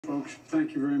Folks,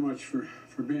 thank you very much for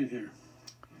being here.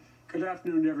 Good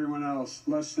afternoon to everyone else.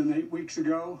 Less than 8 weeks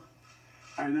ago,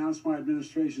 I announced my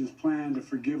administration's plan to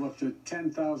forgive up to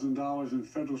 $10,000 in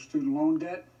federal student loan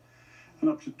debt and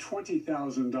up to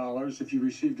 $20,000 if you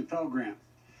received a Pell Grant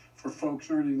for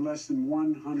folks earning less than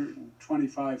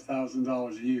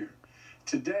 $125,000 a year.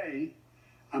 Today,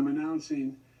 I'm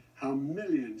announcing how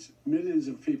millions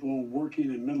of people, working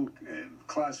and middle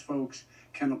class folks,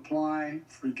 can apply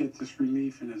for get this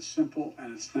relief, and it's simple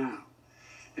and it's now.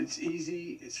 It's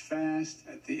easy, it's fast.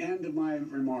 At the end of my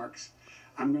remarks,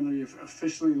 I'm going to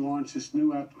officially launch this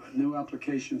new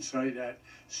application site at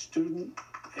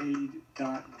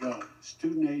studentaid.gov.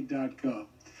 Studentaid.gov.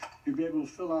 You'll be able to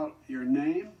fill out your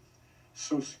name,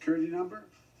 social security number,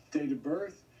 date of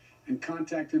birth, and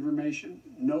contact information.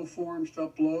 No forms to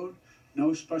upload,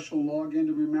 no special login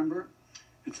to remember.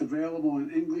 It's available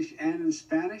in English and in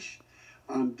Spanish,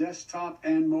 on desktop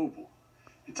and mobile.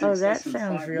 It takes that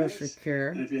sounds real secure.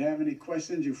 And if you have any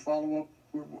questions, you follow up.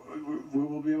 We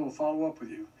will be able to follow up with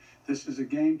you. This is a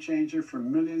game changer for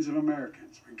millions of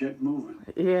Americans. Get moving.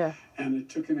 Yeah. And it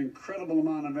took an incredible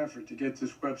amount of effort to get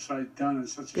this website done in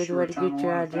such a short time. Good way to get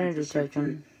your identity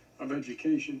taken. Of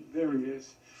Education, there he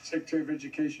is, Secretary of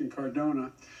Education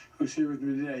Cardona, who's here with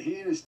me today. He and his